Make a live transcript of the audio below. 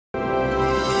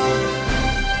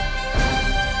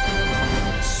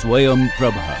Swayam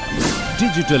Prabha.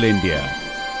 Digital India.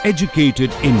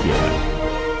 Educated India.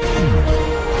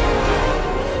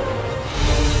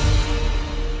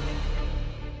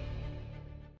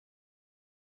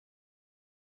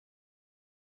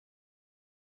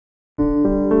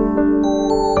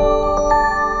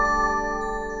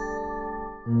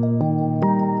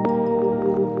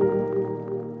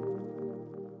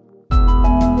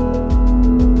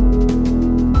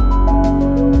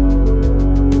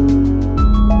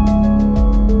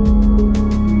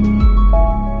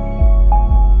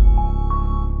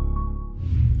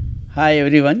 Hi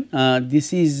everyone,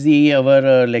 this is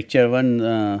our lecture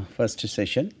 1 first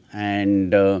session,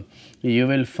 and you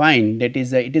will find that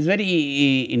it is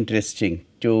very interesting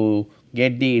to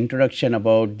get the introduction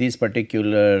about this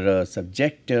particular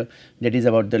subject, that is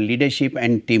about the leadership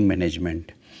and team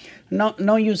management.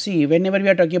 Now you see, whenever we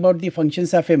are talking about the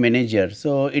functions of a manager,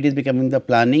 so it is becoming the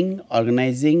planning,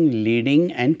 organizing,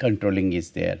 leading and controlling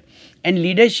is there, and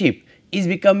leadership is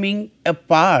becoming a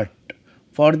part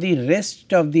for the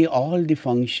rest of all the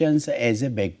functions as a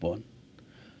backbone.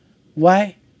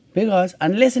 Why? Because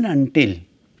unless and until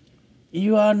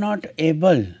you are not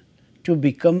able to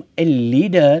become a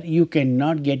leader, you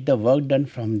cannot get the work done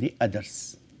from the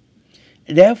others.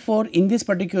 Therefore, in this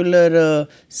particular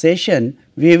session,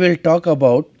 we will talk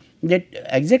about that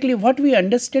exactly what we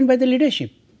understand by the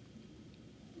leadership.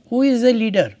 Who is a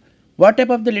leader? What type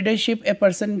of the leadership a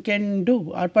person can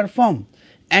do or perform?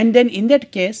 And then in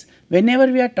that case, whenever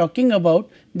we are talking about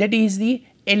that is a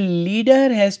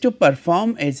leader has to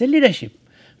perform as a leadership.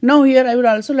 Now here I would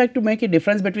also like to make a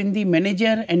difference between the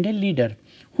manager and a leader.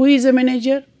 Who is a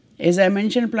manager? As I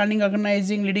mentioned, planning,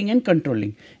 organizing, leading and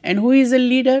controlling. And who is a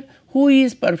leader? Who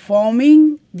is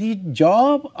performing the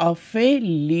job of a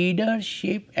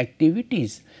leadership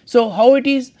activities. So how it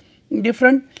is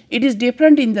different? It is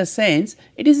different in the sense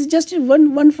it is just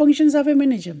one functions of a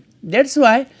manager. That's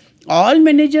why all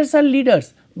managers are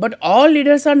leaders, but all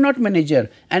leaders are not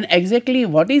manager, and exactly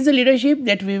what is the leadership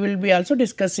that we will be also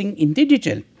discussing in the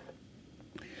detail.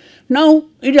 Now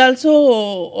it also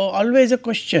always a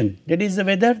question, that is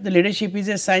whether the leadership is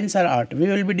a science or art. We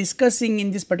will be discussing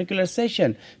in this particular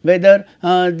session whether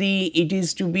it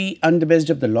is to be on the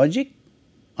basis of the logic,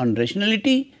 on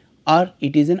rationality, or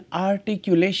it is an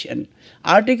articulation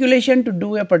to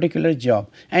do a particular job,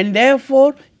 and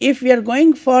therefore if we are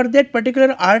going for that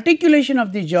particular articulation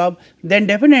of the job, then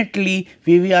definitely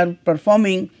we are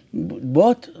performing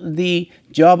both the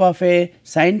job of a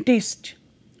scientist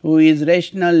who is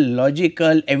rational,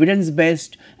 logical, evidence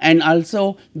based, and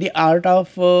also the art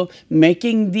of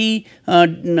making the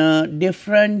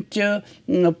different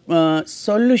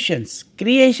solutions,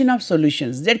 creation of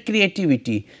solutions, that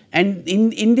creativity. And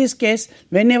in this case,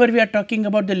 whenever we are talking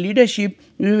about the leadership,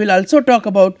 we will also talk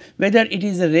about whether it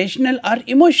is rational or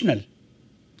emotional.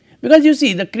 Because you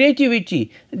see the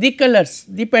creativity, the colors,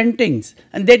 the paintings,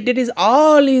 and that is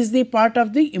all is the part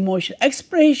of the emotion,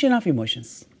 expression of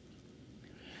emotions.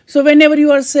 So whenever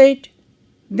you are sad,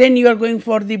 then you are going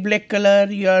for the black color,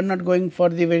 you are not going for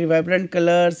the very vibrant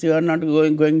colors, you are not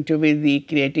going to be the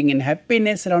creating in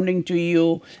happiness surrounding to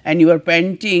you, and you are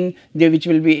painting which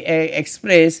will be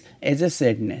expressed as a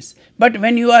sadness. But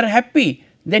when you are happy,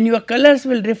 then your colors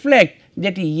will reflect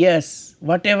that yes,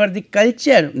 whatever the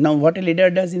culture, now what a leader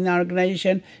does in the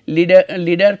organization,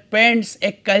 leader paints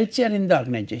a culture in the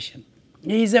organization.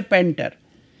 He is a painter.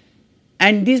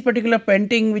 And this particular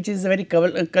painting, which is very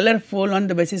colorful on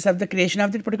the basis of the creation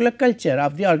of the particular culture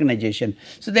of the organization.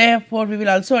 So therefore, we will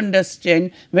also understand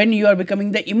when you are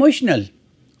becoming the emotional,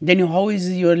 then how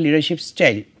is your leadership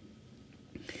style.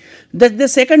 The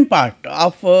second part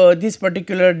of this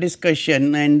particular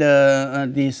discussion and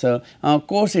this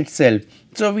course itself.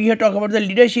 So we have talked about the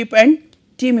leadership and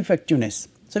team effectiveness.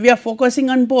 So we are focusing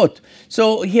on both.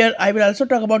 So here I will also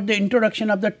talk about the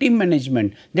introduction of the team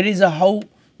management. That is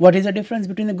what is the difference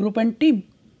between a group and team?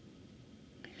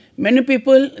 Many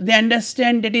people, they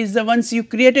understand that is once you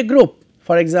create a group,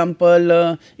 for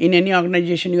example, in any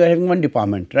organization you are having one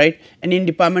department, right, and in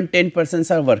department 10 persons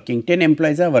are working, 10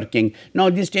 employees are working. Now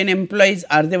these 10 employees,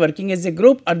 are they working as a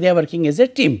group or they are working as a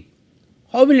team?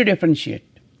 How will you differentiate?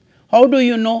 How do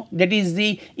you know that is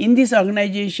in this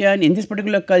organization, in this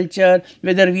particular culture,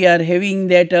 whether we are having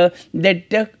that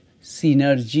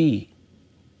synergy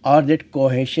or that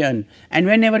cohesion? And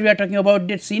whenever we are talking about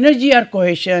that synergy or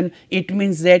cohesion, it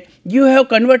means that you have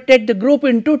converted the group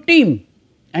into team,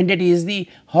 and that is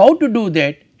how to do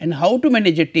that and how to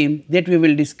manage a team, that we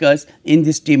will discuss in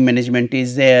this team management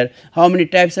is there, how many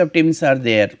types of teams are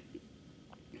there.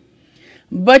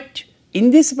 But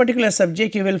in this particular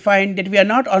subject you will find that we are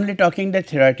not only talking the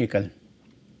theoretical,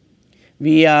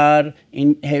 we are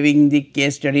having the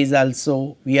case studies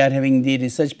also, we are having the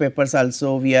research papers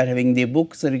also, we are having the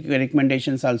books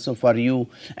recommendations also for you,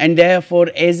 and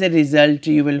therefore, as a result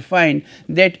you will find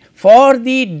that for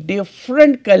the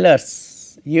different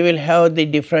colors you will have the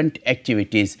different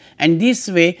activities, and this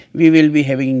way we will be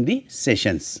having the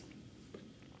sessions.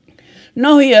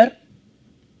 Now, here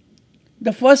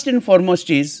the first and foremost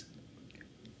is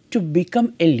to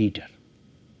become a leader.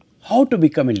 How to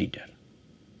become a leader,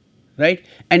 right?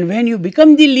 And when you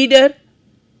become the leader,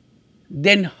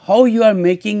 then how you are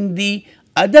making the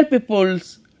other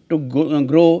peoples to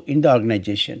grow in the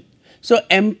organization. So,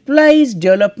 employees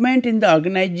development in the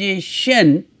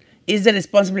organization is the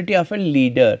responsibility of a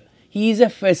leader. He is a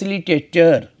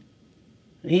facilitator,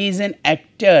 he is an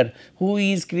actor who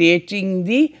is creating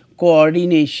the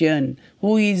coordination,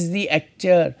 who is the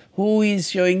actor, who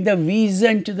is showing the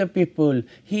vision to the people.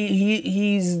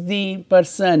 He is the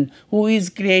person who is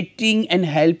creating and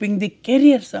helping the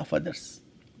careers of others.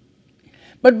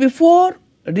 But before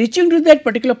reaching to that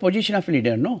particular position of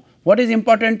leader, no, what is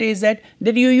important is that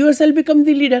you yourself become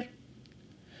the leader.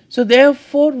 So,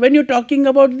 therefore, when you are talking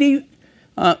about the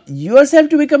yourself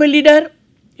to become a leader,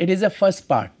 it is the first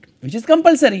part which is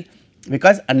compulsory,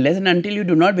 because unless and until you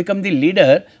do not become the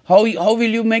leader, how will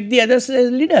you make the others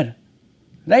as leader,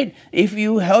 right? If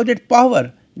you have that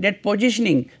power, that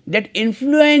positioning, that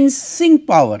influencing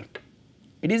power,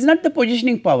 it is not the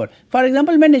positioning power. For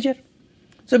example, manager.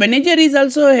 So, manager is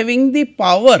also having the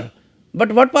power,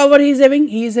 but what power he is having?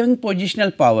 He is having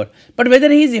positional power, but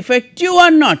whether he is effective or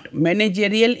not,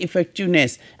 managerial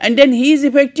effectiveness, and then he is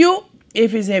effective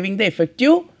if he is having the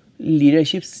effective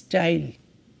leadership style.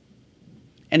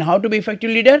 And how to be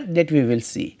effective leader, that we will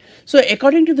see. So,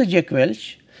 according to the Jack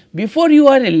Welch, before you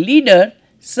are a leader,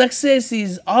 success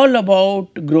is all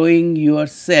about growing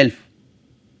yourself.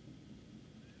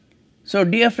 So,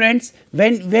 dear friends,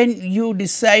 when you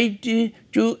decide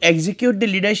to execute the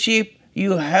leadership,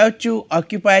 you have to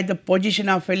occupy the position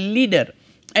of a leader.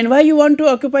 And why you want to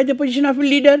occupy the position of a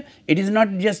leader? It is not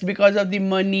just because of the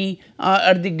money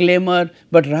or the glamour,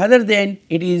 but rather than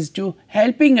it is to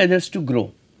helping others to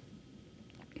grow.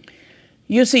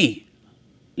 You see,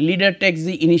 leader takes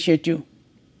the initiative,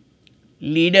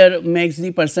 leader makes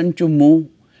the person to move,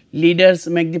 leaders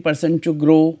make the person to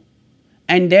grow,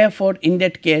 and therefore, in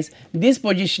that case this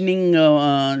positioning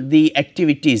the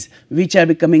activities which are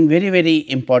becoming very, very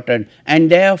important,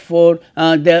 and therefore,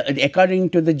 according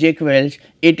to the Jack Welch,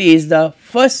 it is the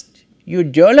first you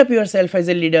develop yourself as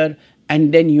a leader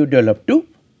and then you develop to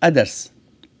others.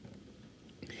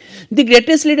 The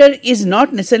greatest leader is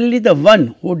not necessarily the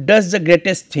one who does the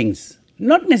greatest things,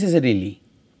 not necessarily,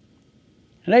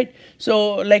 right.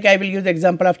 So, like I will use the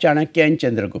example of Chanakya and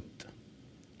Chandragupta,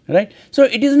 right. So,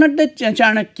 it is not the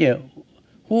Chanakya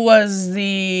who was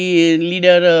the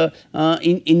leader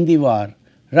in the war,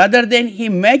 rather than he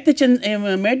made the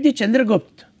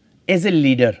Chandragupta as a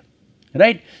leader,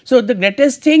 right. So, the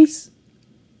greatest things,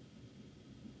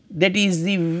 that is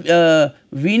the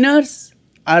winners,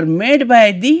 are made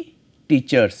by the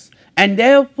teachers, and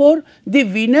therefore, the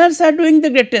winners are doing the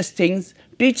greatest things,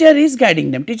 teacher is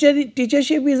guiding them.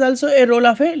 Teachership is also a role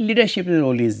of a leadership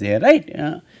role is there, right.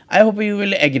 I hope you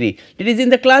will agree. It is in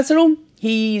the classroom,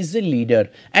 he is a leader,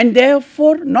 and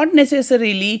therefore, not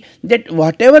necessarily that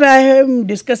whatever I am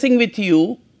discussing with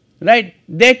you, right,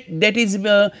 that is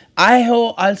I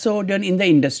have also done in the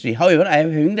industry. However, I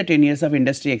am having the 10 years of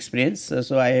industry experience.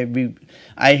 So, I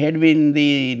had been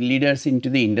the leaders into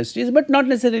the industries, but not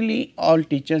necessarily all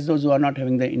teachers, those who are not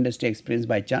having the industry experience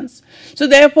by chance. So,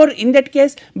 therefore, in that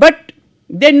case, but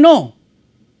they know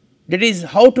that is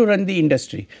how to run the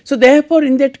industry. So, therefore,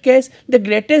 in that case, the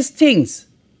greatest things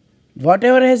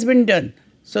whatever has been done.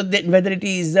 So, that whether it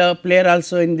is a player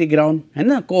also in the ground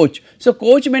and a coach. So,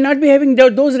 coach may not be having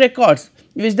those records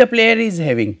which the player is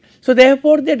having. So,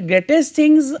 therefore, that greatest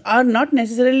things are not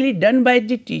necessarily done by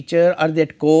the teacher or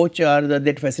that coach or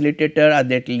that facilitator or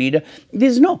that leader.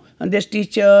 This no, this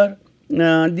teacher,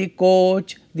 the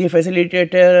coach, the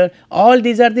facilitator, all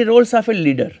these are the roles of a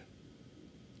leader,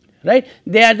 right.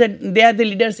 They are the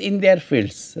leaders in their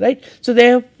fields, right. So,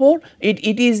 therefore,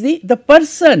 it is the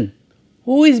person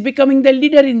who is becoming the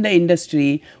leader in the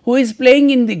industry, who is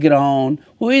playing in the ground,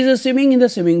 who is swimming in the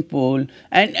swimming pool,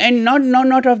 and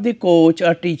not of the coach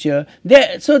or teacher.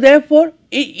 So, therefore,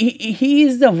 he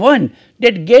is the one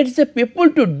that gets the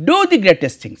people to do the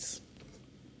greatest things,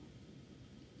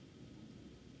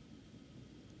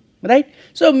 right.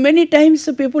 So, many times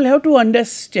people have to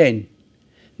understand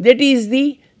that is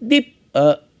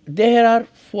there are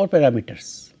 4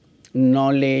 parameters: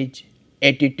 knowledge,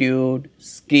 attitude,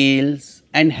 skills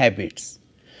and habits.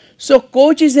 So,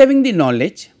 coach is having the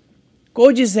knowledge,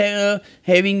 coach is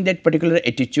having that particular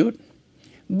attitude,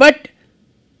 but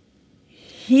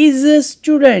his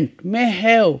student may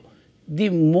have the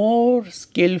more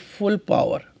skillful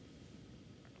power,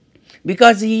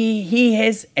 because he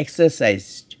has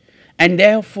exercised, and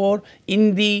therefore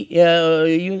in the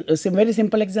very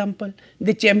simple example,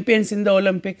 the champions in the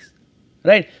Olympics,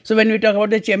 right. So, when we talk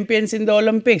about the champions in the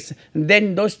Olympics,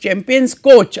 then those champions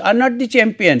coach are not the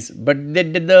champions, but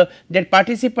that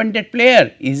participant, that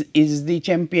player is the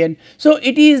champion. So,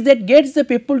 it is that gets the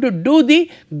people to do the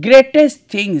greatest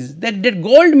things, that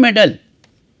gold medal,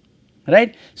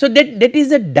 right. So, that is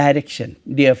the direction,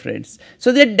 dear friends.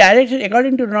 So, that direction,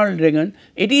 according to Ronald Reagan,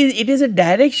 it is a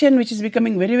direction which is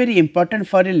becoming very, very important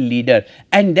for a leader,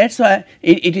 and that is why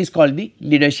it is called the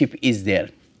leadership is there.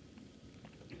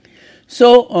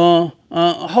 So,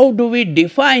 how do we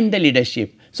define the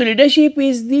leadership? So, leadership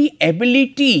is the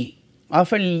ability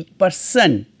of a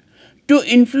person to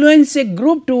influence a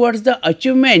group towards the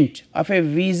achievement of a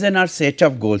vision or set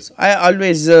of goals. I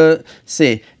always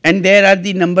say, and there are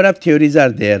the number of theories are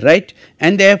there, right,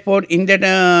 and therefore in that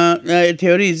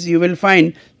theories you will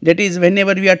find that is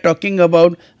whenever we are talking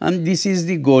about this is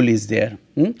the goal is there,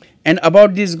 and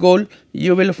about this goal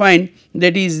you will find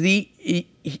that is the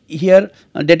here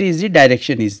that is the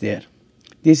direction is there.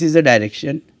 This is the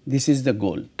direction, this is the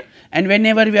goal, and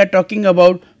whenever we are talking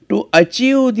about to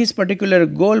achieve this particular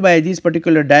goal by this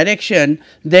particular direction,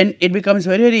 then it becomes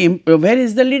very, very where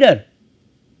is the leader,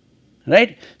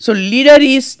 right. So, leader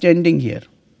is standing here,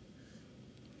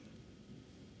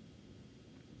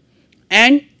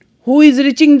 and who is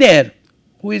reaching there,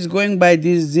 who is going by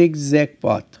this zigzag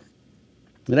path,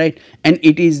 right, and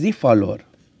it is the follower,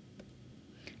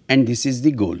 and this is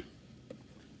the goal.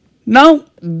 Now,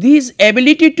 this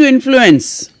ability to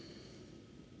influence,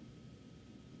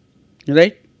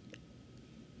 right,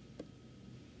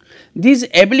 this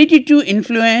ability to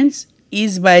influence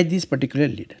is by this particular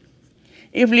leader.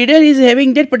 If leader is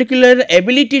having that particular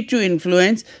ability to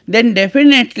influence, then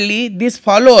definitely this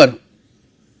follower,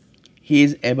 he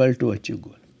is able to achieve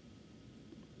goal.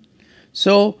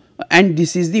 So, and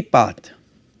this is the path.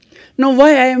 Now,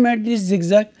 why I am at this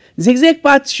zigzag? Zigzag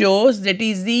path shows that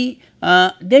is the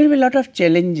there will be a lot of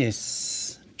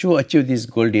challenges to achieve this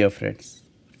goal, dear friends.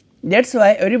 That is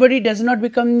why everybody does not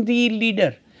become the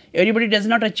leader, everybody does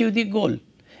not achieve the goal.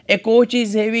 A coach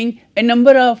is having a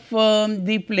number of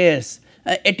the players,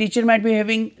 a teacher might be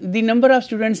having the number of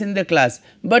students in the class,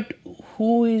 but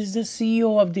who is the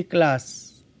CEO of the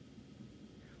class,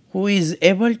 who is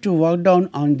able to walk down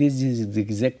on this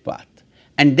zigzag path,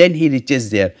 and then he reaches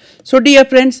there. So, dear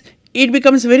friends, it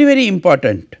becomes very, very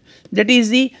important, that is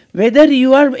the whether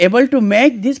you are able to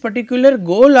make this particular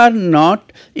goal or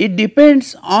not, it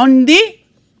depends on the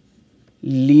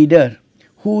leader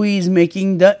who is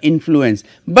making the influence.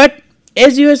 But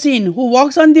as you have seen, who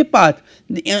walks on the path,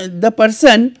 the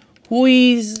person who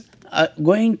is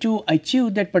going to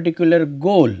achieve that particular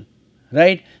goal,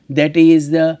 right, that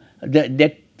is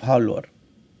that follower.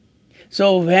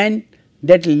 So, when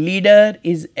that leader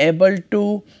is able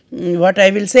to what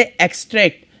I will say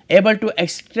able to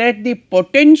extract the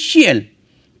potential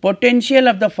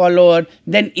of the follower,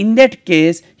 then in that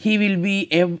case he will be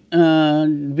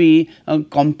a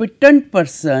competent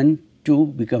person to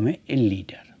become a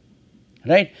leader,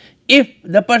 right. If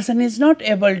the person is not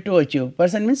able to achieve,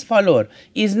 person means follower,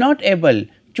 is not able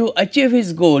to achieve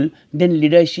his goal, then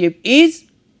leadership is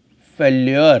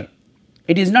failure.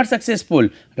 It is not successful,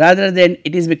 rather than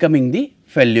it is becoming the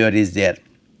failure is there.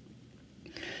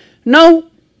 Now,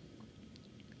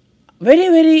 very,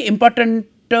 very important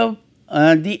the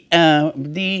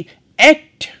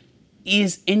act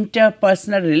is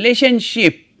interpersonal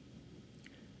relationship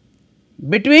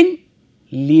between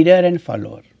leader and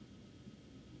follower.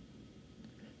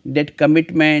 That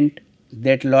commitment,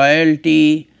 that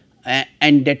loyalty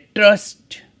and that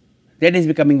trust, that is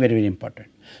becoming very, very important.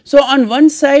 So, on one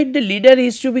side the leader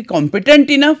is to be competent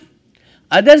enough,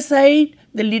 other side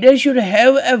the leader should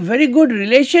have a very good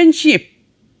relationship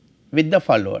with the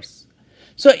followers.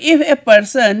 So, if a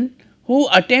person who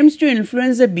attempts to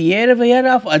influence the behavior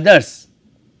of others,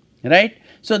 right.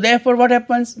 So, therefore, what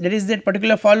happens, there is that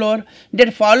particular follower,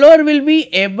 that follower will be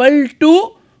able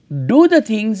to do the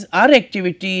things or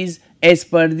activities as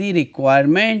per the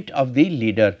requirement of the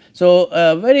leader. So,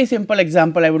 a very simple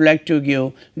example I would like to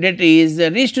give, that is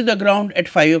reach to the ground at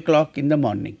 5 o'clock in the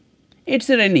morning, it is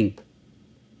raining.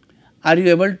 Are you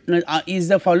able is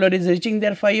the follower is reaching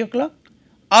there 5 o'clock,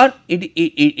 or it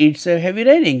is a heavy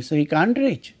raining, so he can't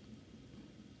reach.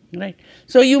 right.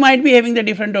 So, you might be having the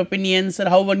different opinions or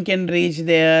how one can reach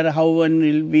there, how one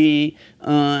will be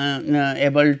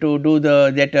able to do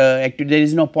that activity. There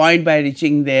is no point by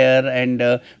reaching there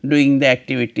and doing the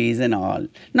activities and all.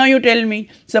 Now, you tell me,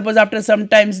 suppose after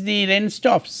sometimes the rain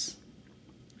stops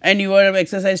and your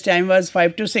exercise time was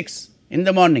 5 to 6 in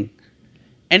the morning,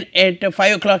 and at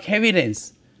 5 o'clock heavy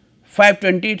rains,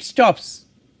 5:20 it stops.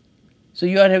 So,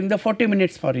 you are having the 40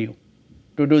 minutes for you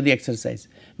to do the exercise,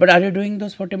 but are you doing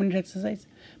those 40-minute exercise?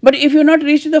 But if you not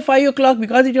reach the 5 o'clock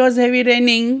because it was heavy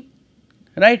raining,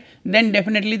 right, then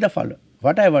definitely the follow.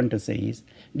 What I want to say is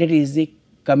that is the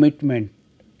commitment,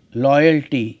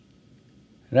 loyalty,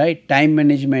 right, time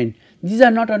management. These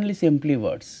are not only simply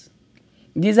words,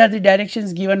 these are the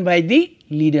directions given by the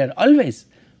leader always.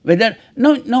 Whether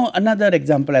no another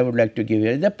example I would like to give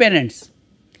you, the parents.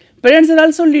 Parents are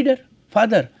also leader.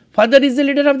 Father is the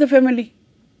leader of the family.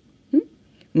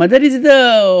 Mother is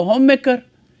the homemaker,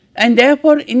 and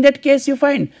therefore, in that case you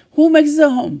find who makes the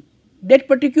home, that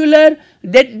particular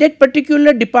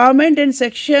department and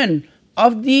section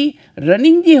of the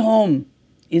running the home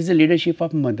is the leadership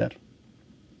of mother.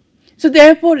 So,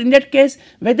 therefore, in that case,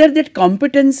 whether that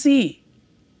competency,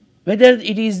 whether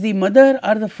it is the mother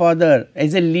or the father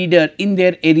as a leader in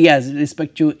their areas,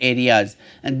 respective areas,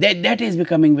 and that is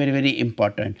becoming very, very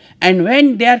important. And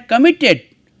when they are committed,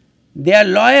 they are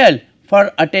loyal for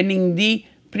attaining the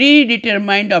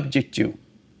predetermined objective.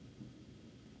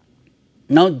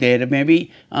 Now, there may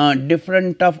be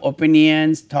different of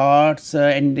opinions, thoughts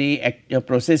and the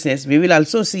processes. We will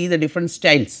also see the different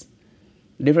styles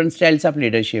of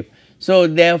leadership. So,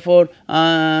 therefore,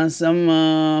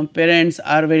 some parents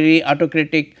are very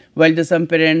autocratic, while some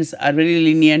parents are very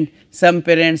lenient, some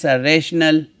parents are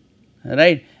rational,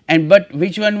 right, and but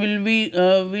which one will be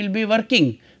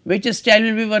working, which style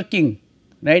will be working,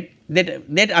 right.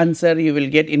 That answer you will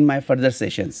get in my further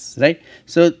sessions, right.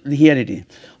 So, here it is.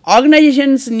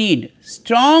 Organizations need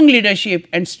strong leadership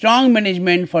and strong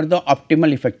management for the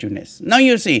optimal effectiveness. Now,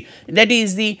 you see that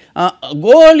is the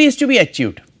goal is to be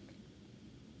achieved.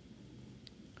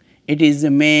 It is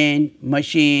the man,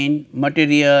 machine,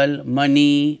 material,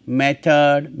 money,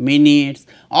 method, minutes,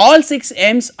 all 6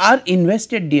 M's are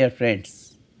invested, dear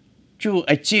friends, to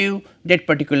achieve that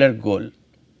particular goal.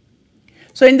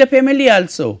 So, in the family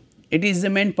also, it is the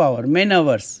manpower, man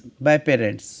hours by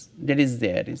parents, that is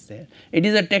there. It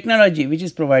is a technology which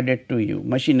is provided to you,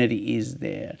 machinery is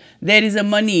there. There is a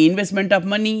money, investment of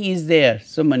money is there,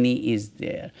 so money is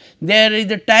there. There is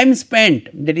the time spent,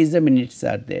 that is the minutes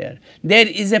are there. There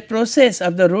is a process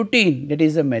of the routine, that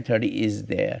is the method is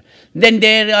there. Then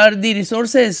there are the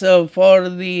resources for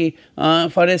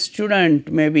a student,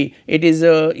 maybe it is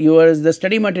yours the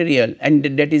study material, and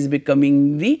that is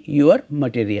becoming your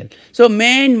material. So,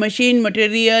 man, machine,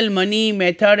 material, money,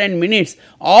 method and minutes,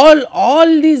 all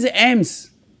these M's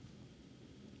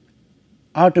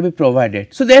are to be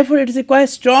provided. So, therefore, it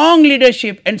requires strong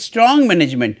leadership and strong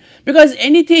management, because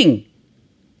any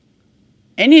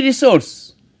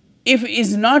resource, if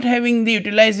is not having the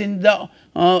utilized in the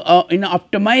in an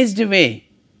optimized way,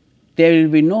 there will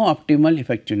be no optimal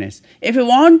effectiveness. If you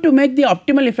want to make the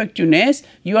optimal effectiveness,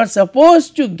 you are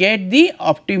supposed to get the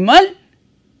optimal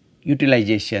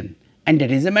utilization, and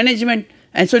that is the management.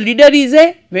 And so, leader is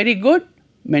a very good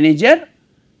manager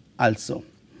also.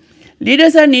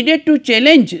 Leaders are needed to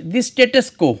challenge the status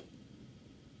quo.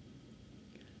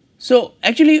 So,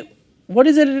 actually what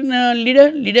is a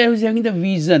leader? Leader who is having the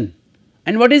vision.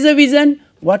 And what is the vision?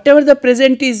 Whatever the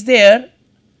present is there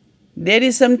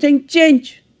is something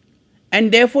change,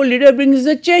 and therefore, leader brings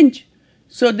the change.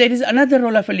 So, there is another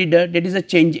role of a leader, that is a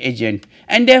change agent,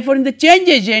 and therefore, in the change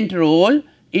agent role,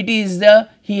 it is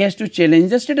he has to challenge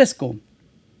the status quo.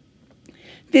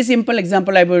 This simple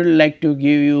example I would like to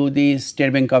give you, the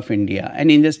State Bank of India, and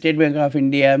in the State Bank of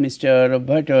India, Mr.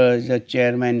 Bhatt was the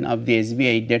chairman of the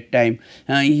SBI at that time.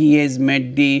 He has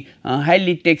made the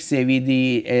highly tech savvy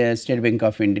the State Bank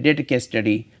of India, data case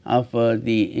study of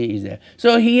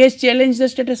So, he has challenged the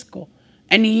status quo,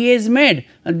 and he has made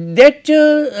that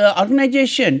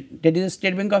organization, that is the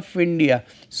State Bank of India,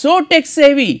 so tech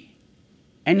savvy,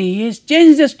 and he has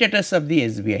changed the status of the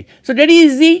SBI. So, that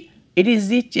is the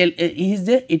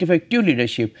effective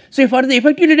leadership. So, for the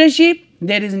effective leadership,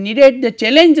 there is needed the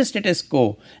challenge the status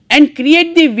quo and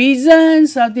create the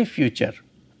visions of the future.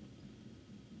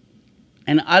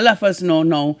 And all of us know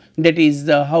now that is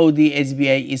how the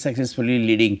SBI is successfully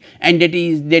leading, and that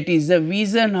is the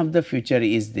vision of the future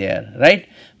is there, right.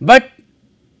 But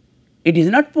it is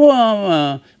not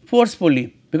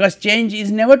forcefully, because change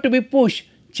is never to be pushed,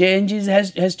 change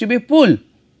has to be pulled.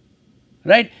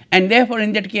 right, and therefore,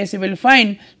 in that case you will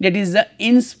find that is the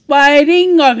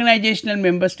inspiring organizational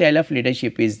member style of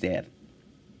leadership is there.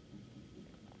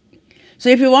 So,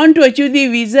 if you want to achieve the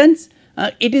visions,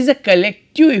 it is a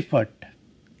collective effort,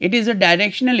 it is a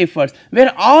directional effort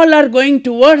where all are going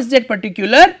towards that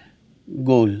particular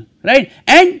goal, right,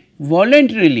 and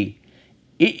voluntarily.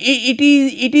 It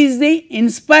is the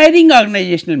inspiring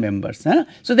organizational members.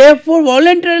 So, therefore,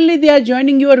 voluntarily they are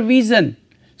joining your vision.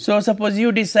 So, suppose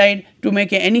you decide to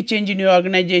make any change in your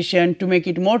organization to make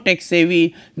it more tech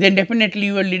savvy, then definitely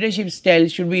your leadership style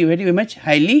should be very much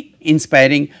highly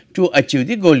inspiring to achieve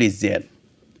the goal is there.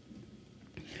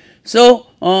 So,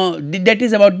 that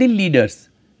is about the leaders.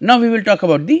 Now, we will talk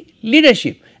about the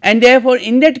leadership, and therefore,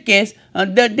 in that case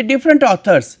the different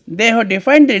authors, they have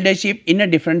defined leadership in a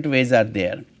different ways are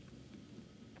there.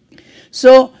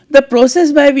 So, the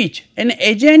process by which an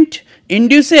agent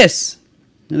induces,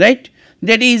 right,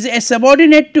 that is a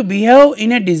subordinate to behave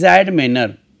in a desired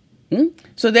manner.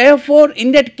 So, therefore,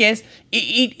 in that case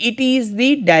it is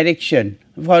the direction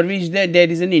for which there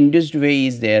is an induced way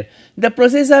is there. The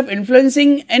process of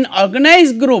influencing an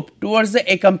organized group towards the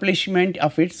accomplishment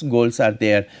of its goals are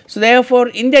there. So, therefore,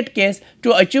 in that case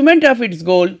to achievement of its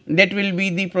goal, that will be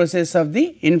the process of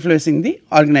the influencing the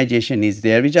organization is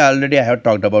there, which already I have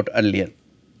talked about earlier.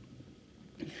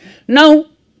 Now,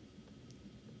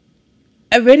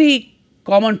 a very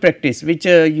common practice which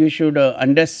you should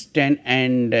understand,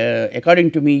 and according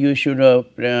to me you should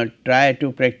try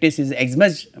to practice is as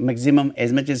much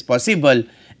as possible,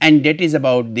 and that is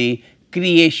about the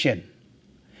creating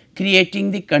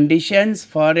the conditions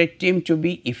for a team to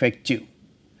be effective.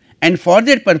 And for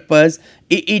that purpose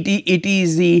it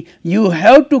is the you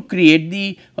have to create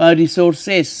the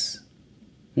resources.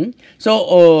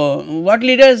 So, what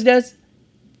leaders does?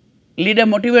 Leader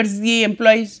motivates the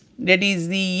employees, that is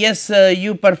the yes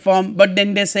you perform, but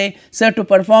then they say, sir, to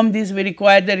perform this we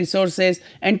require the resources,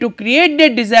 and to create the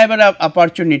desirable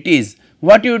opportunities,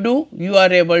 what you do? You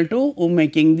are able to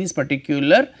making these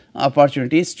particular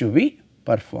opportunities to be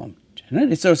performed.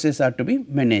 Resources are to be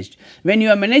managed. When you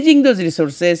are managing those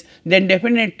resources, then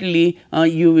definitely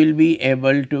you will be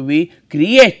able to be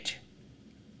create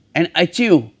and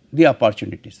achieve the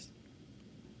opportunities.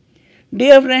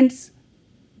 Dear friends,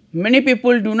 many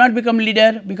people do not become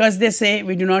leader because they say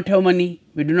we do not have money,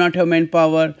 we do not have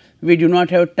manpower, we do not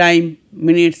have time,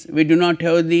 minutes, we do not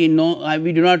have the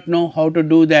we do not know how to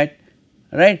do that,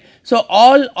 right. So,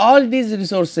 all these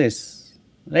resources,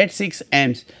 right, 6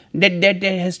 M's that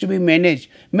has to be managed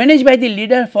by the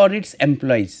leader for its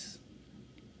employees,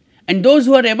 and those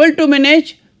who are able to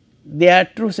manage, they are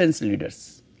true sense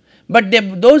leaders, but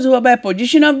those who are by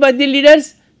position of by the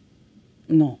leaders,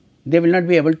 no, they will not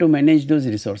be able to manage those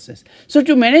resources. So,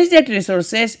 to manage that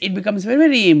resources, it becomes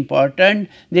very important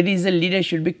that is the leader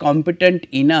should be competent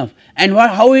enough, and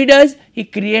how he does? He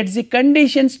creates the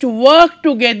conditions to work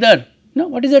together. Now,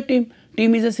 what is a team?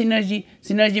 Team is a synergy.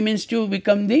 Synergy means to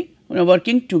become the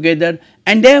working together,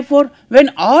 and therefore, when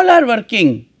all are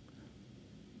working,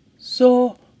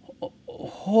 so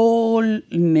whole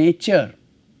nature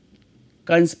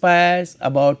conspires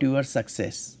about your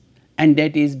success, and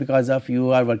that is because of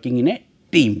you are working in a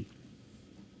team.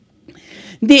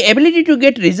 The ability to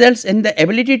get results and the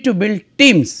ability to build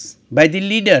teams by the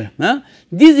leader,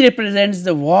 this represents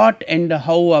the what and the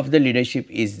how of the leadership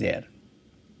is there,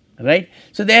 right.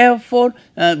 So, therefore,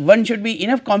 one should be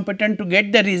enough competent to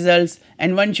get the results,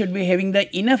 and one should be having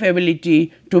the enough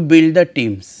ability to build the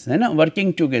teams,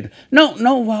 working together. Now,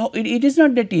 it is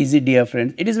not that easy, dear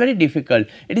friends, it is very difficult.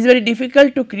 It is very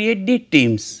difficult to create the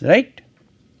teams, right.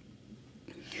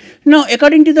 Now,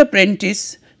 according to the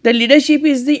Prentice, the leadership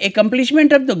is the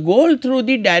accomplishment of the goal through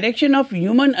the direction of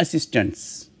human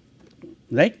assistance,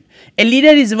 right. A leader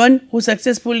is one who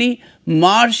successfully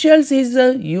marshals his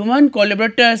human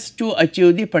collaborators to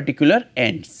achieve the particular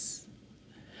ends.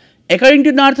 According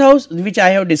to Northouse, which I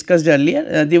have discussed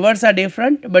earlier, the words are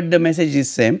different, but the message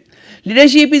is same.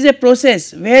 Leadership is a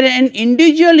process where an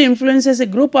individual influences a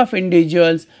group of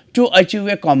individuals to achieve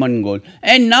a common goal,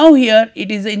 and now here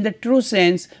it is in the true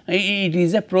sense, it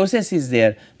is a process is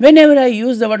there. Whenever I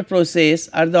use the word process,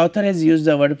 or the author has used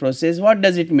the word process, what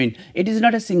does it mean? It is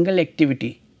not a single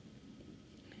activity,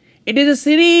 it is a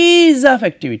series of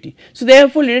activity. So,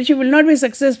 therefore, leadership will not be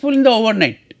successful in the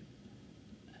overnight.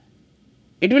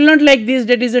 It will not like this,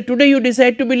 that is today you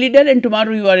decide to be leader and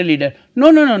tomorrow you are a leader.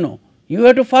 No. You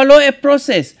have to follow a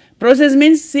process. Process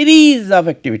means series of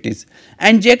activities,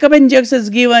 and Jacob and Jacques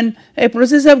has given a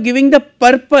process of giving the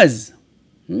purpose,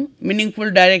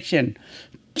 meaningful direction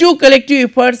to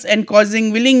collective efforts and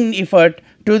causing willing effort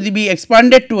to be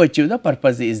expanded to achieve the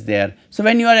purpose is there. So,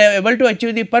 when you are able to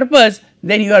achieve the purpose,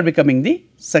 then you are becoming the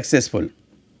successful.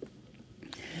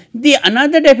 The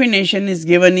another definition is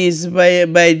given is by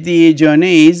the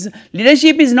journey is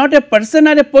leadership is not a person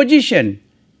or a position.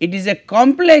 It is a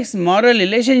complex moral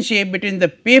relationship between the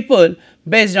people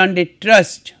based on the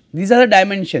trust. These are the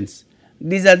dimensions.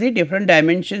 These are the different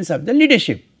dimensions of the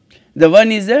leadership. The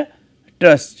one is a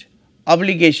trust,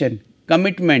 obligation,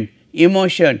 commitment,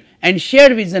 emotion and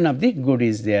shared vision of the good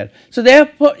is there. So,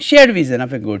 therefore, shared vision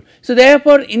of a good. So,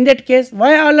 therefore, in that case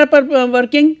why all are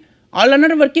working? All are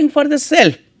not working for the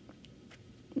self.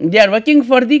 They are working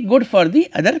for the good for the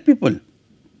other people.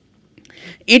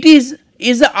 It is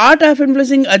the art of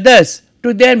influencing others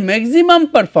to their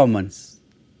maximum performance.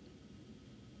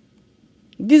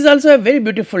 This is also a very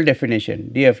beautiful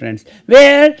definition, dear friends,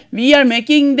 where we are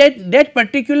making that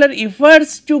particular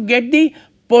efforts to get the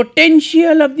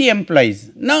potential of the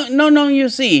employees. Now you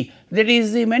see there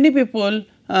is many people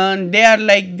they are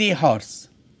like the horse.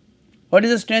 What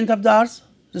is the strength of the horse?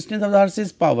 The strength of the horse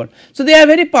is power. So, they are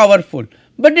very powerful,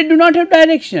 but they do not have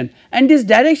direction, and this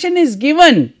direction is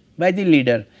given by the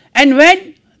leader. And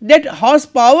when that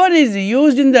horsepower is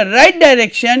used in the right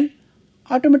direction,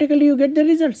 automatically you get the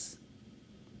results.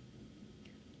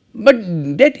 But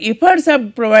that efforts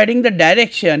of providing the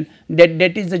direction,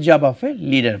 that is the job of a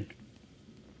leader.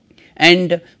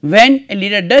 And when a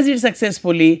leader does it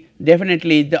successfully,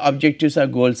 definitely the objectives or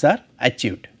goals are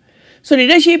achieved. So,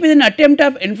 leadership is an attempt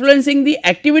of influencing the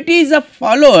activities of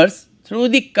followers through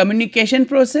the communication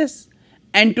process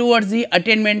and towards the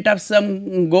attainment of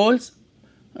some goals,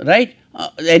 right.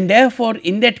 And therefore,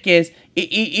 in that case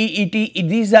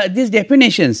these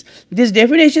definitions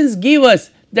give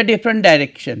us the different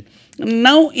direction.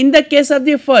 Now, in the case of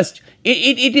the first,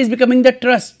 it is becoming the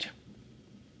trust.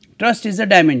 Trust is a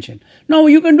dimension. Now,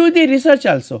 you can do the research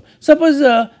also. Suppose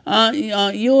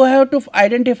you have to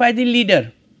identify the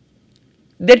leader,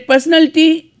 that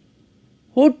personality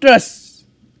who trusts,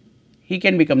 he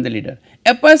can become the leader.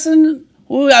 A person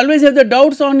who always have the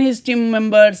doubts on his team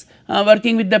members,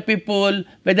 working with the people,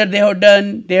 whether they have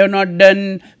done, they have not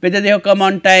done, whether they have come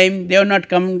on time, they have not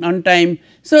come on time.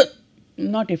 So,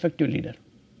 not effective leader,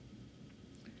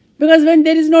 because when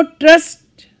there is no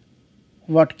trust,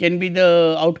 what can be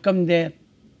the outcome there?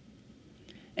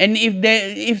 And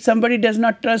if somebody does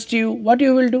not trust you, what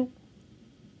you will do?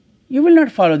 You will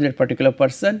not follow that particular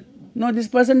person. No, this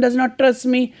person does not trust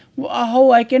me,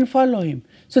 how I can follow him?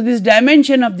 So, this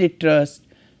dimension of the trust,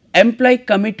 employee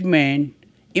commitment,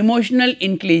 emotional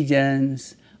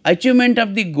intelligence, achievement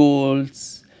of the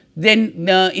goals. Then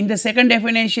in the second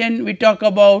definition we talk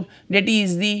about that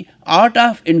is the art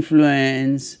of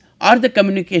influence or the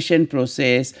communication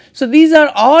process. So, these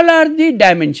are all are the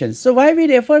dimensions. So, why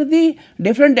we refer the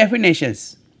different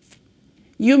definitions?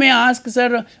 You may ask,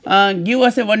 sir, give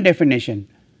us a one definition.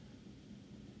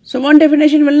 So, one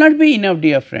definition will not be enough,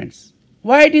 dear friends.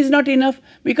 Why it is not enough?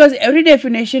 Because every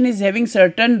definition is having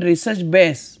certain research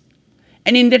base,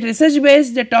 and in that research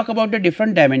base they talk about the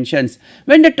different dimensions.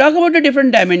 When they talk about the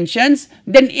different dimensions,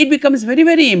 then it becomes very,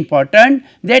 very important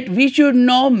that we should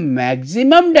know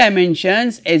maximum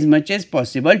dimensions as much as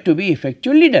possible to be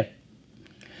effective leader,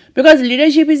 because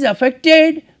leadership is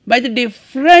affected by the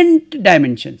different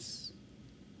dimensions.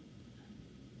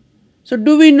 So,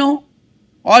 do we know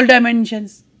all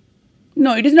dimensions?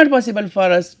 No, it is not possible for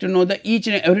us to know the each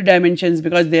and every dimensions,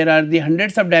 because there are the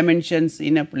hundreds of dimensions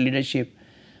in a leadership,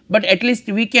 but at least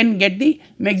we can get the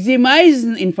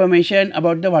maximized information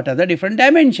about the what are the different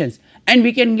dimensions, and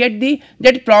we can get the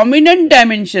that prominent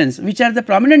dimensions, which are the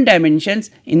prominent dimensions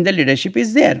in the leadership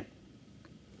is there.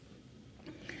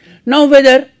 Now,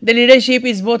 whether the leadership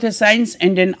is both a science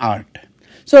and an art.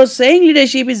 So, saying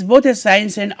leadership is both a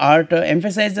science and art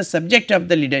emphasize the subject of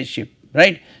the leadership,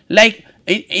 right. Like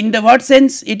in the what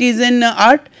sense it is an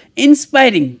art?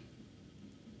 Inspiring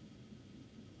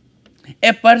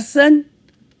a person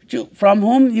from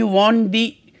whom you want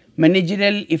the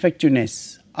managerial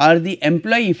effectiveness or the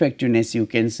employee effectiveness, you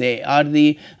can say, or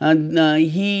the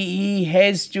he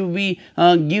has to be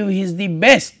give his the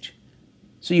best.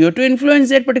 So, you have to influence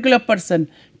that particular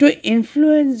person. To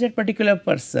influence that particular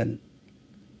person,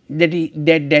 that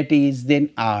is then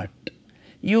art.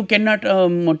 You cannot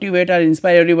motivate or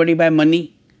inspire everybody by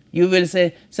money. You will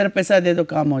say, sir, paisa de do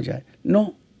kaam ho jaye.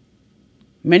 No,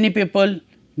 many people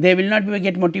they will not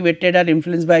get motivated or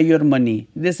influenced by your money.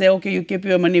 They say, okay, you keep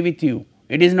your money with you.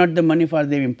 It is not the money for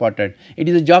them important. It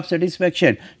is a job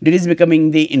satisfaction that is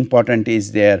becoming the important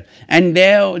is there, and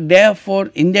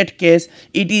therefore in that case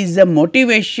it is the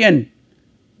motivation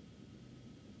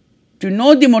to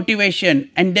know the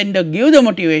motivation and then to give the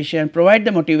motivation, provide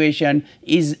the motivation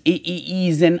is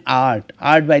an art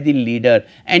by the leader.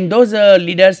 And those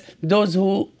leaders, those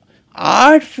who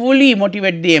artfully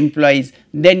motivate the employees,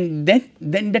 then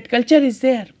that culture is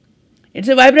there. It is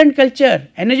a vibrant culture,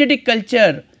 energetic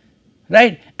culture,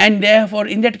 right. And therefore,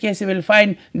 in that case you will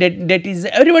find that is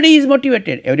everybody is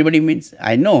motivated. Everybody means,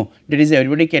 I know that is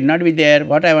everybody cannot be there.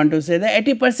 What I want to say, that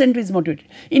 80% is motivated.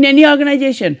 In any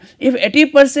organization, if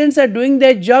 80% are doing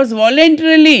their jobs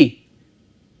voluntarily,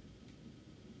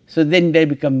 so then they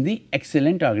become the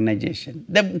excellent organization,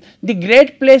 the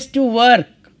great place to work,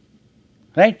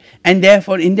 right. And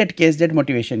therefore, in that case that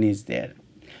motivation is there.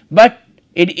 But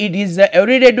it is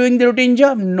everyday doing the routine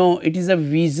job? No, it is a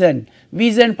vision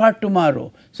for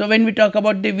tomorrow. So, when we talk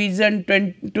about the vision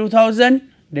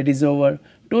 2000, that is over,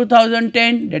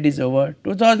 2010 that is over,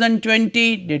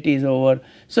 2020 that is over.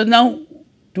 So, now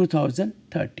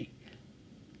 2030.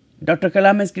 Dr.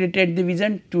 Kalam has created the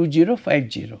vision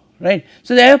 2050, right.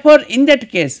 So, therefore, in that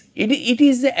case it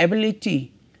is the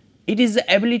ability, it is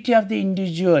the ability of the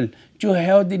individual to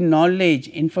have the knowledge,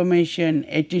 information,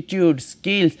 attitude,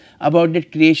 skills about the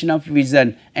creation of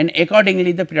vision, and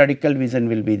accordingly the periodical vision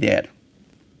will be there.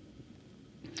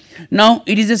 Now,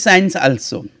 it is a science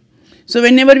also. So,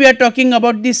 whenever we are talking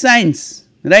about the science,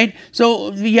 right.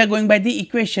 So, we are going by the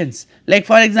equations, like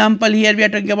for example, here we are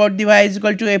talking about the y is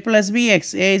equal to a plus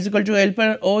bx, a is equal to L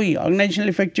per OE, organizational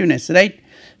effectiveness, right.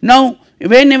 Now,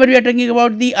 whenever we are talking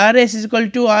about the RS is equal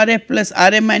to RF plus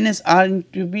RM minus R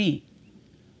into B.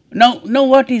 Now,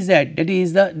 what is that? That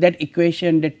is that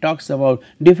equation that talks about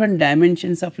different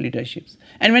dimensions of leaderships.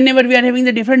 And whenever we are having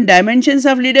the different dimensions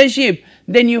of leadership,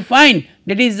 then you find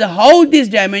that is how these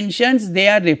dimensions they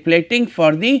are reflecting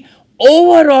for the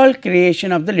overall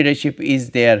creation of the leadership is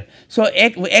there. So,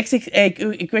 x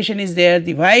equation is there,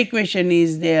 the y equation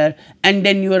is there, and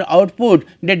then your output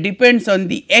that depends on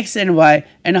the x and y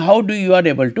and how do you are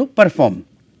able to perform.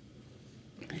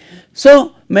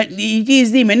 So, it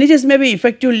is the managers may be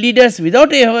effective leaders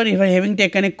without ever having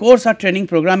taken a course or training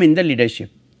program in the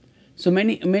leadership. So,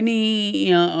 many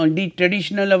the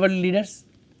traditional our leaders,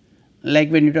 like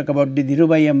when you talk about the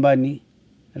Dhirubhai Ambani,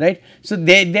 right. So,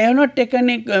 they have not taken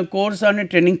a course on a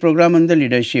training program on the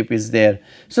leadership is there.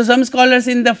 So, some scholars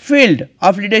in the field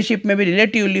of leadership may be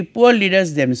relatively poor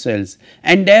leaders themselves,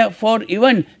 and therefore,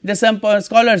 even the some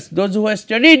scholars those who have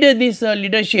studied this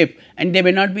leadership and they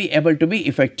may not be able to be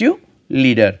effective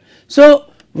leader.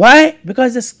 So, why?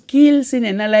 Because the skills in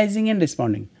analyzing and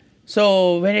responding.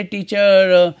 So, when a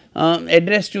teacher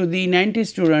addressed to the 90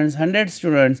 students, 100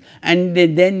 students, and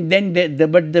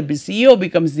but the CEO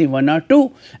becomes the 1 or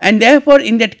 2, and therefore,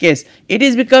 in that case it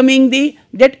is becoming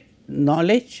that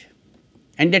knowledge,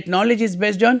 and that knowledge is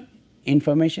based on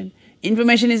information,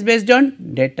 information is based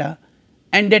on data,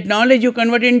 and that knowledge you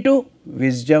convert into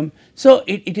wisdom. So,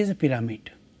 it is a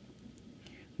pyramid: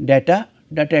 data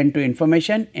into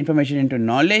information, information into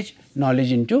knowledge,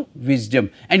 knowledge into wisdom,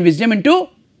 and wisdom into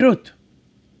truth.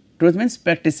 Truth means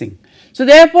practicing. So,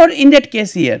 therefore, in that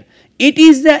case here it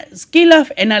is the skill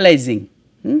of analyzing.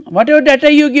 Whatever data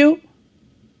you give,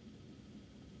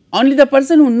 only the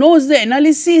person who knows the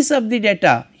analysis of the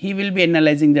data, he will be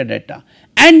analyzing the data,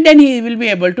 and then he will be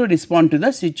able to respond to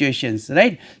the situations,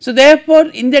 right. So, therefore,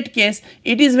 in that case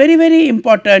it is very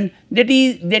important that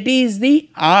is the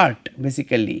art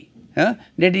basically.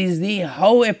 That is the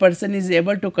how a person is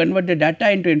able to convert the data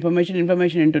into information,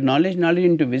 information into knowledge, knowledge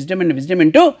into wisdom, and wisdom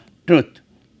into truth,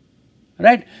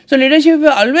 right. So, leadership will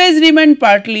always remain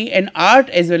partly an art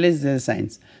as well as a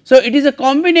science. So, it is a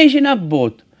combination of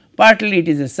both, partly it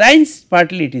is a science,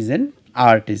 partly it is an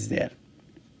art is there.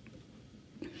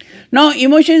 Now,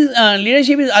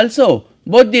 leadership is also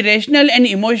both the rational and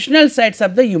emotional sides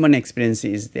of the human experience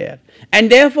is there,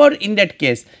 and therefore, in that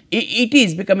case it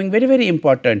is becoming very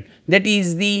important that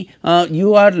is the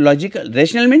you are logical,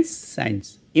 rational means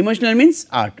science, emotional means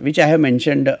art, which I have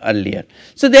mentioned earlier.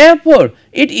 So, therefore,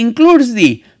 it includes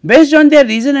the based on their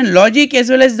reason and logic as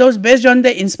well as those based on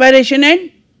the inspiration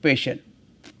and passion.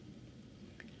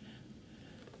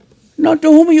 Now,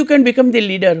 to whom you can become the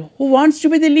leader? Who wants to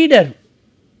be the leader,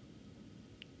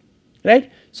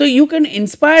 right. So, you can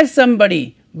inspire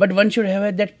somebody, but one should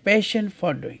have that passion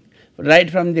for doing,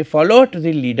 right from the follower to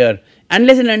the leader.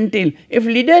 Unless and until if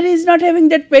leader is not having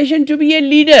that passion to be a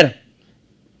leader,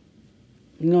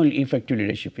 no effective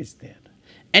leadership is there.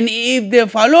 And if the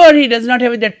follower he does not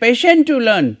have that passion to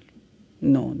learn,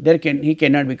 no, he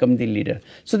cannot become the leader.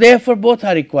 So, therefore, both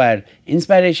are required,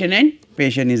 inspiration and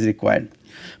passion is required.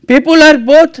 People are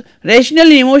both rational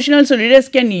and emotional, so leaders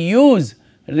can use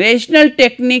rational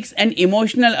techniques and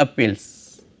emotional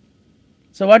appeals.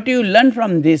 So, what do you learn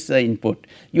from this input?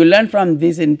 You learn from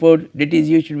this input that is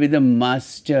you should be the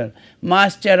master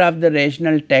of the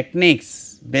rational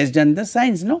techniques based on the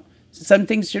science. No, some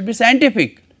things should be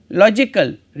scientific,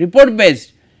 logical, report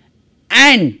based,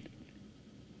 and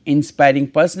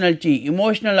inspiring personality,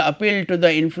 emotional appeal to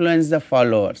the influence the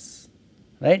followers,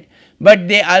 right. But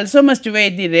they also must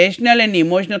weigh the rational and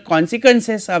emotional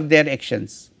consequences of their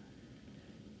actions.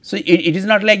 So, it is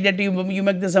not like that you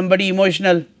make the somebody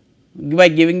emotional by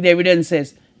giving the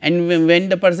evidences, and when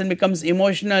the person becomes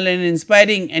emotional and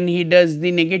inspiring and he does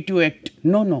the negative act,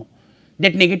 no,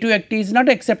 that negative act is not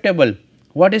acceptable.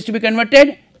 What is to be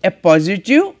converted? A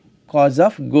positive cause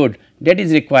of good, that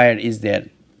is required is there.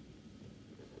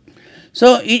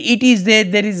 So, it is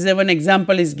there is one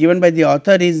example is given by the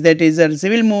author is that is a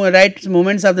civil rights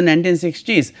movements of the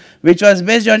 1960s, which was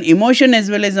based on emotion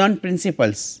as well as on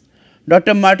principles.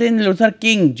 Dr. Martin Luther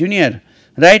King Jr.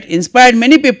 right inspired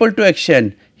many people to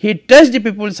action. He touched the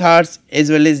people's hearts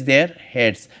as well as their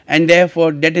heads, and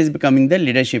therefore, that is becoming the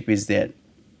leadership is there.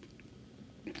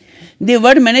 The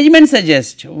word management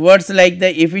suggests words like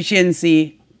the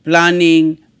efficiency,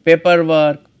 planning,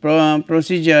 paperwork,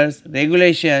 procedures,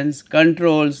 regulations,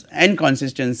 controls and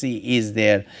consistency is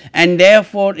there, and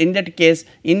therefore, in that case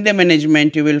in the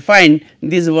management you will find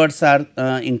these words are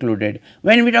included.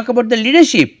 When we talk about the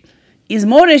leadership is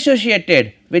more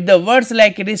associated with the words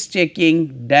like risk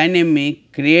taking,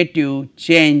 dynamic, creative,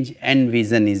 change and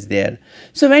vision is there.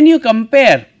 So, when you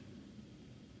compare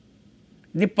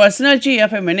the personality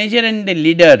of a manager and the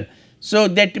leader, so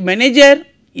that manager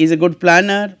is a good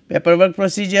planner, paperwork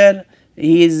procedure,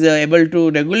 he is able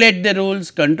to regulate the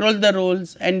rules, control the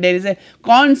rules, and there is a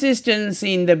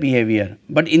consistency in the behavior.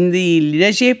 But in the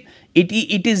leadership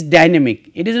it is dynamic,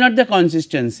 it is not the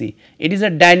consistency, it is a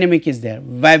dynamic is there,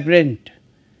 vibrant,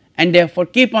 and therefore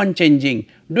keep on changing,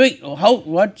 doing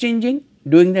what changing?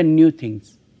 Doing the new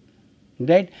things,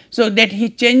 right. So, that he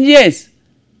changes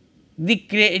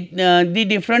the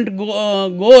different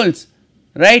goals,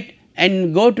 right,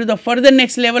 and go to the further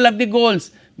next level of the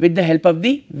goals with the help of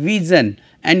the vision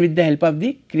and with the help of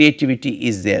the creativity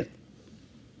is there.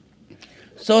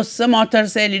 So, some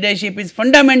authors say leadership is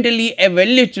fundamentally a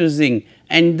value choosing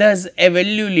and thus a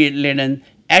value laden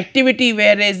activity,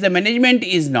 whereas the management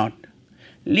is not.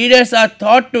 Leaders are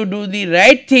taught to do the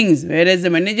right things, whereas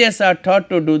the managers are taught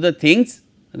to do the things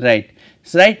right.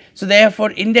 So,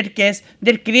 therefore, in that case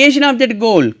that creation of that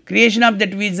goal, creation of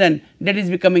that vision, that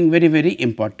is becoming very, very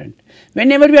important.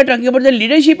 Whenever we are talking about the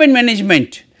leadership and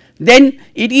management, then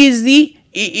it is the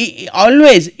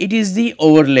always it is the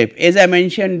overlap, as I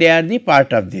mentioned they are the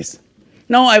part of this.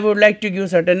 Now, I would like to give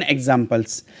certain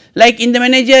examples like in the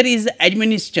manager is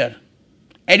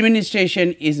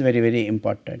administration is very, very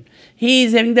important. He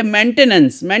is having the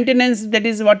maintenance that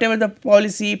is whatever the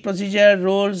policy, procedure,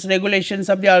 rules, regulations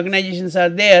of the organizations are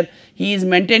there, he is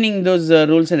maintaining those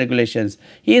rules and regulations.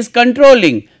 He is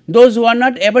controlling those who are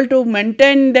not able to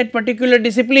maintain that particular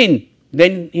discipline,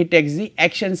 then he takes the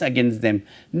actions against them.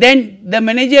 Then the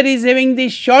manager is having the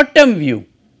short term view,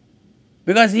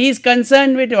 because he is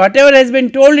concerned with whatever has been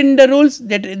told in the rules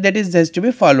that has to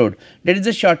be followed, that is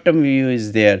the short term view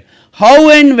is there. How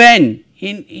and when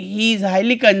he is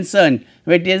highly concerned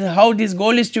with how this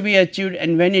goal is to be achieved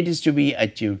and when it is to be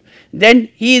achieved. Then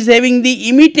he is having the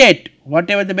imitate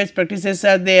whatever the best practices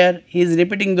are there, he is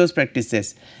repeating those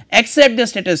practices, accept the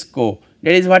status quo,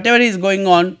 that is whatever is going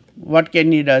on, what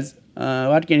can he does,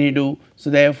 what can he do. So,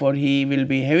 therefore, he will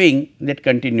be having that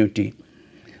continuity.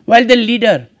 While the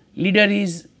leader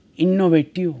is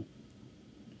innovative,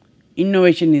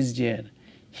 innovation is there,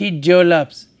 he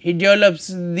develops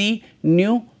the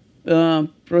new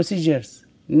procedures,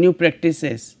 new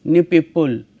practices, new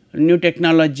people, new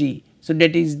technology. So,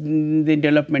 that is the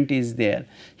development is there.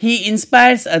 He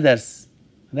inspires others,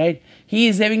 right. He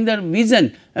is having the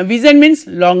vision, vision means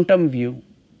long term view,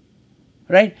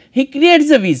 right. He creates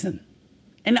a vision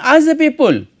and as a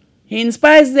people he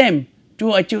inspires them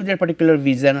to achieve that particular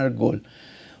vision or goal.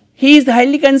 He is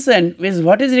highly concerned with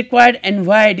what is required and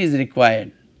why it is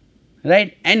required,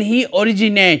 right, and he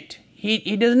originate,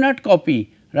 he does not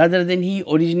copy, rather than he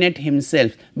originate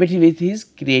himself, but with his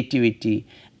creativity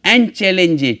and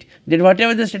challenge it, that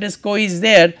whatever the status quo is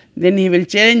there, then he will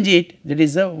challenge it, that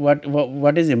is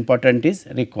what is important is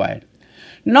required.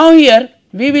 Now, here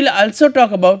we will also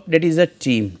talk about that is a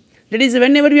team, that is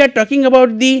whenever we are talking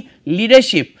about the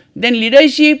leadership, then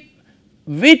leadership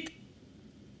with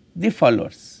the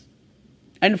followers,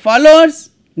 and followers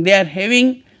they are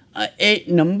having a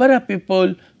number of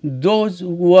people, those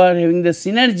who are having the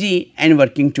synergy and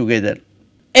working together.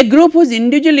 A group whose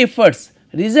individual efforts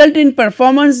result in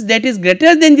performance that is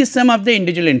greater than the sum of the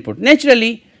individual input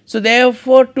naturally. So,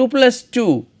 therefore, 2 plus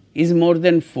 2 is more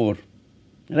than 4,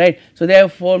 right. So,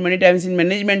 therefore, many times in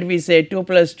management we say 2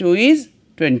 plus 2 is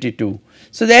 22.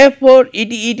 So, therefore,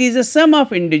 it is a sum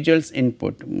of individuals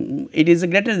input, it is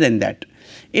greater than that.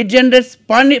 It generates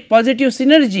positive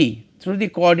synergy through the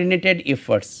coordinated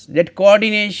efforts, that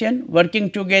coordination, working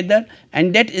together,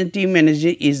 and that team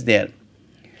energy is there.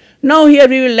 Now, here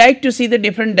we will like to see the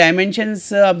different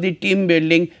dimensions of the team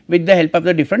building with the help of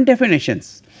the different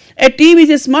definitions. A team is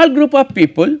a small group of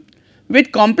people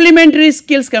with complementary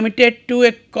skills committed to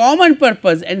a common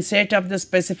purpose and set of the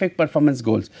specific performance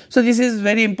goals. So, this is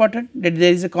very important that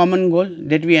there is a common goal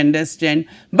that we understand,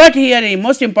 but here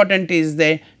most important is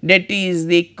that is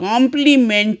the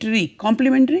complementary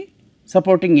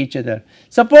supporting each other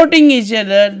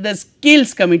the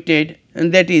skills committed,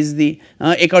 and that is the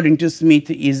according to Smith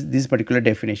is this particular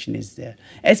definition is there.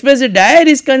 As far as Dyer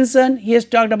is concerned, he has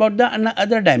talked about the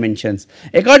other dimensions.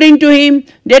 According to him,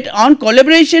 that on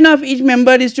collaboration of each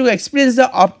member is to experience the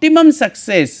optimum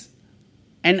success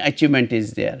and achievement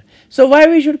is there. So, why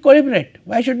we should collaborate?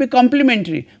 Why should be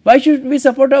complementary? Why should we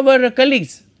support our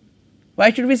colleagues? Why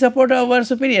should we support our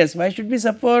superiors? Why should we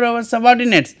support our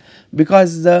subordinates?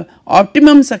 Because the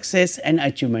optimum success and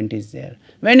achievement is there.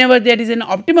 Whenever there is an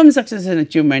optimum success and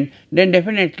achievement, then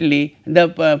definitely the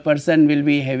person will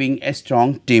be having a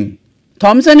strong team.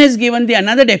 Thompson has given the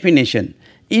another definition.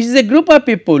 It is a group of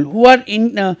people who are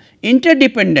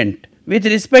interdependent with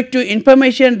respect to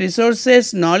information,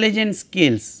 resources, knowledge and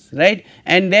skills, right.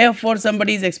 And therefore,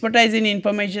 somebody is expertise in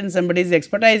information, somebody is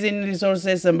expertise in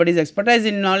resources, somebody is expertise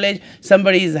in knowledge,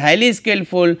 somebody is highly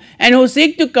skillful, and who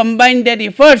seek to combine their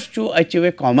efforts to achieve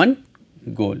a common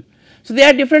goal. So, there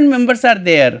are different members are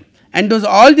there, and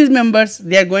all these members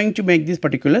they are going to make these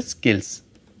particular skills.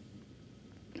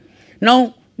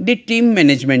 Now, the team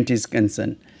management is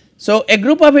concerned. So, a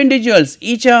group of individuals,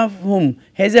 each of whom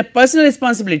has a personal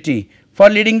responsibility for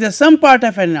leading the some part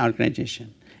of an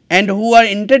organization, and who are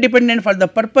interdependent for the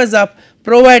purpose of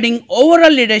providing overall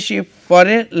leadership for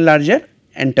a larger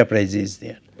enterprise is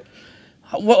there.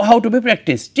 How to be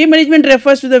practiced? Team management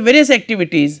refers to the various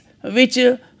activities which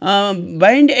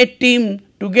bind a team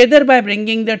together by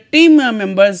bringing the team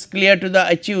members clear to the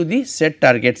achieve the set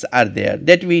targets are there,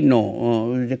 that we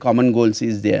know the common goals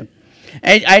is there.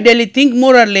 And ideally think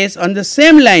more or less on the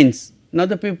same lines. Now,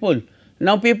 the people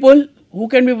who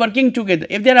can be working together,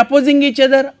 if they are opposing each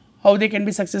other, how they can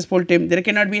be successful team? There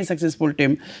cannot be a successful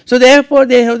team. So, therefore,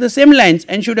 they have the same lines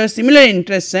and should have similar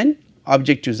interests and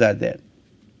objectives are there.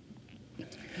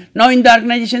 Now, in the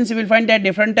organizations you will find that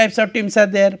different types of teams are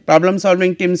there, problem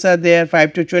solving teams are there,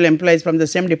 5 to 12 employees from the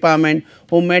same department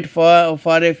who met for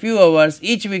a few hours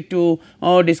each week to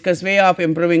discuss way of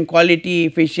improving quality,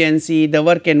 efficiency, the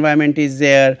work environment is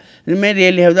there. They may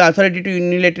really have the authority to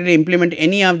unilaterally implement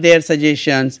any of their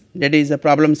suggestions, that is the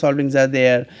problem solvings are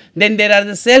there. Then there are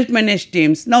the self managed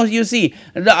teams. Now, you see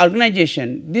the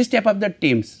organization, this type of the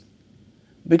teams,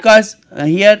 because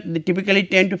here the typically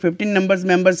 10 to 15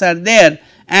 members are there,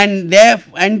 and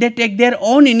they take their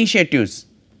own initiatives,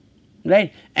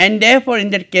 right, and therefore, in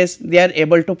that case they are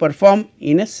able to perform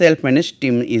in a self managed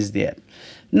team is there.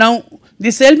 Now,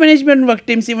 the self management work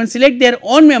teams even select their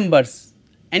own members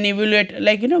and evaluate,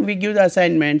 like we give the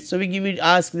assignments. So, we give it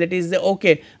ask, that is the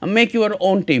okay, make your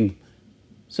own team.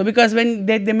 So, because when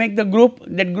they make the group,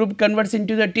 that group converts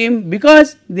into the team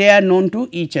because they are known to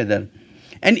each other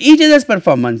and each other's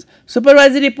performance.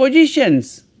 Supervisory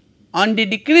positions on the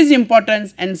decreased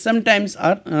importance and sometimes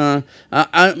are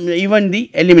even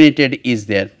the eliminated is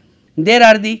there. There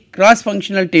are the cross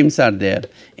functional teams are there.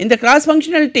 In the cross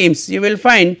functional teams you will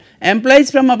find employees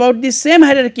from about the same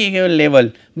hierarchical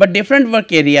level, but different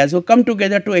work areas who come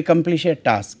together to accomplish a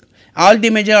task. All the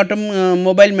major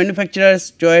automobile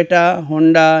manufacturers, Toyota,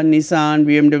 Honda, Nissan,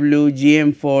 BMW,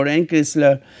 GM, Ford and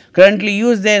Chrysler currently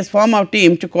use their form of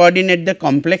team to coordinate the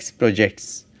complex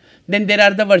projects. Then there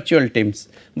are the virtual teams.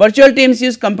 Virtual teams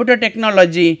use computer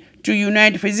technology to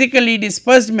unite physically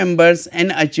dispersed members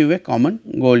and achieve a common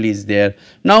goal is there.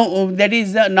 Now, that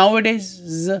is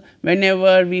nowadays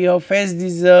whenever we have faced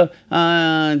these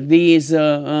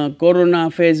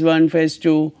corona phase 1, phase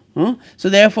 2. So,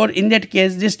 therefore, in that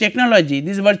case this technology,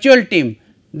 this virtual team,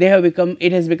 they have become,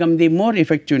 it has become the more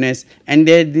effectiveness, and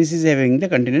this is having the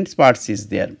continuous parts is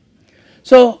there.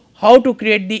 So, how to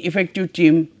create the effective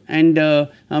team and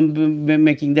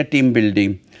making the team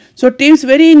building. So, teams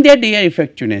vary in their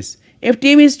effectiveness. If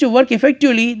team is to work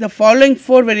effectively, the following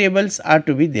 4 variables are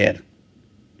to be there.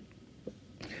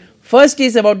 First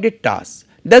is about the task.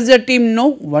 Does the team know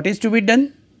what is to be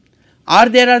done? Are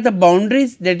there the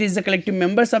boundaries, that is the collective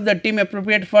members of the team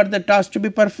appropriate for the task to be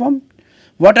performed?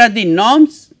 What are the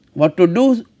norms, what to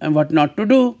do and what not to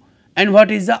do, and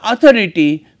what is the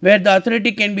authority, where the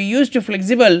authority can be used to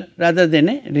flexible rather than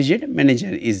a rigid manager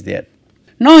is there.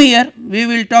 Now, here we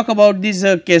will talk about this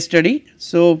case study.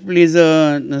 So, please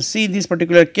see this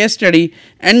particular case study,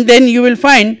 and then you will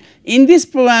find in this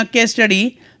case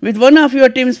study with one of your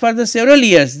teams for the several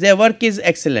years, their work is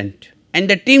excellent and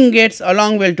the team gets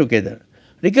along well together.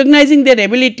 Recognizing their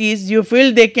abilities, you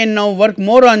feel they can now work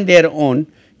more on their own.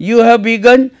 You have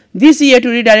begun this year to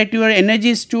redirect your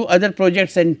energies to other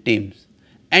projects and teams,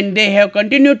 and they have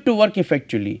continued to work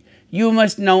effectively. You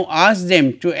must now ask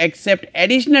them to accept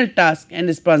additional tasks and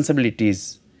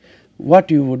responsibilities.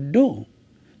 What you would do?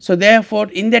 So,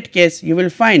 therefore, in that case you will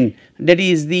find that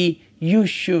is the you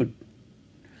should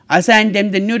assign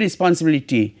them the new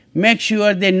responsibility, make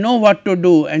sure they know what to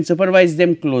do and supervise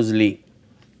them closely.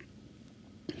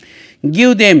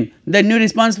 Give them the new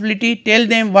responsibility, tell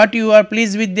them what you are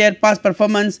pleased with their past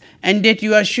performance and that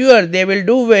you are sure they will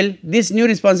do well this new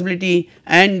responsibility,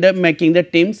 and making the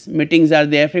teams meetings are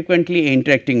there, frequently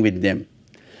interacting with them.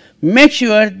 Make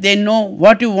sure they know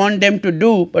what you want them to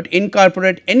do, but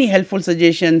incorporate any helpful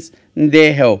suggestions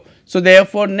they have. So,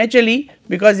 therefore, naturally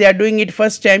because they are doing it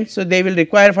first time, so they will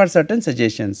require for certain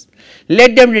suggestions.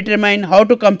 Let them determine how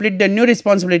to complete the new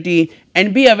responsibility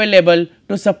and be available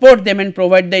to support them and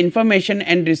provide the information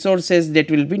and resources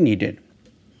that will be needed.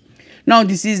 Now,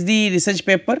 this is the research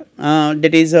paper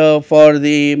that is for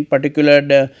the particular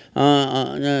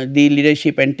the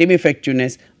leadership and team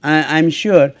effectiveness. I am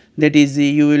sure that is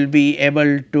you will be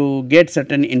able to get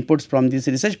certain inputs from this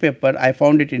research paper. I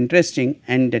found it interesting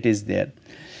and that is there.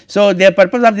 So, the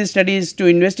purpose of this study is to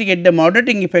investigate the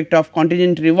moderating effect of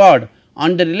contingent reward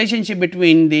on the relationship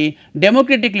between the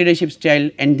democratic leadership style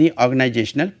and the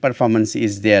organizational performance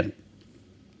is there.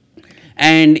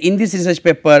 And in this research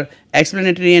paper,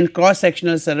 explanatory and cross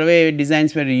sectional survey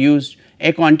designs were used.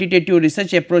 A quantitative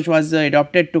research approach was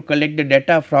adopted to collect the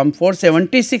data from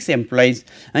 476 employees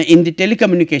in the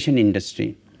telecommunication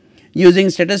industry. Using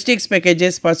statistics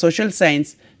packages for social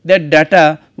science, the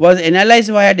data was analyzed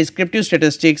via descriptive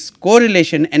statistics,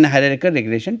 correlation and hierarchical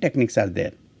regression techniques are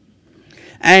there.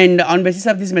 And on basis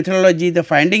of this methodology, the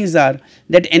findings are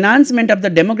that enhancement of the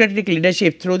democratic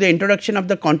leadership through the introduction of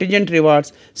the contingent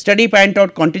rewards. Study point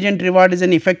out contingent reward is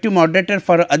an effective moderator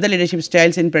for other leadership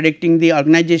styles in predicting the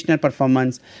organizational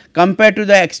performance. Compared to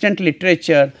the extant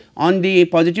literature on the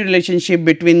positive relationship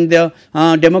between the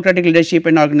democratic leadership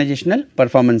and organizational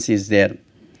performance is there.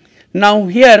 Now,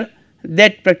 here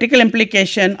that practical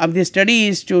implication of the study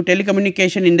is to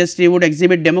telecommunication industry would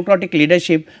exhibit democratic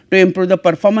leadership to improve the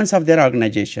performance of their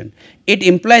organization. It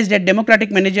implies that democratic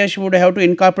managers would have to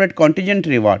incorporate contingent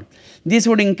reward. This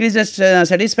would increase the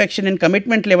satisfaction and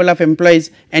commitment level of employees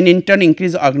and in turn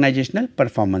increase organizational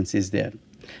performance is there.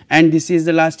 And this is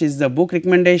the last is the book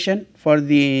recommendation for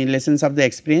the lessons of the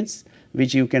experience,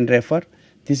 which you can refer.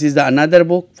 This is the another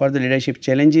book for the leadership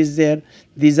challenges there.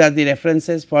 These are the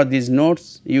references for these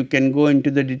notes. You can go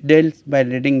into the details by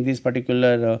reading this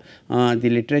particular the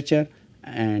literature,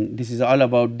 and this is all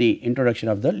about the introduction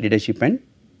of the leadership and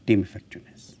team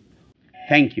effectiveness.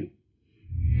 Thank you.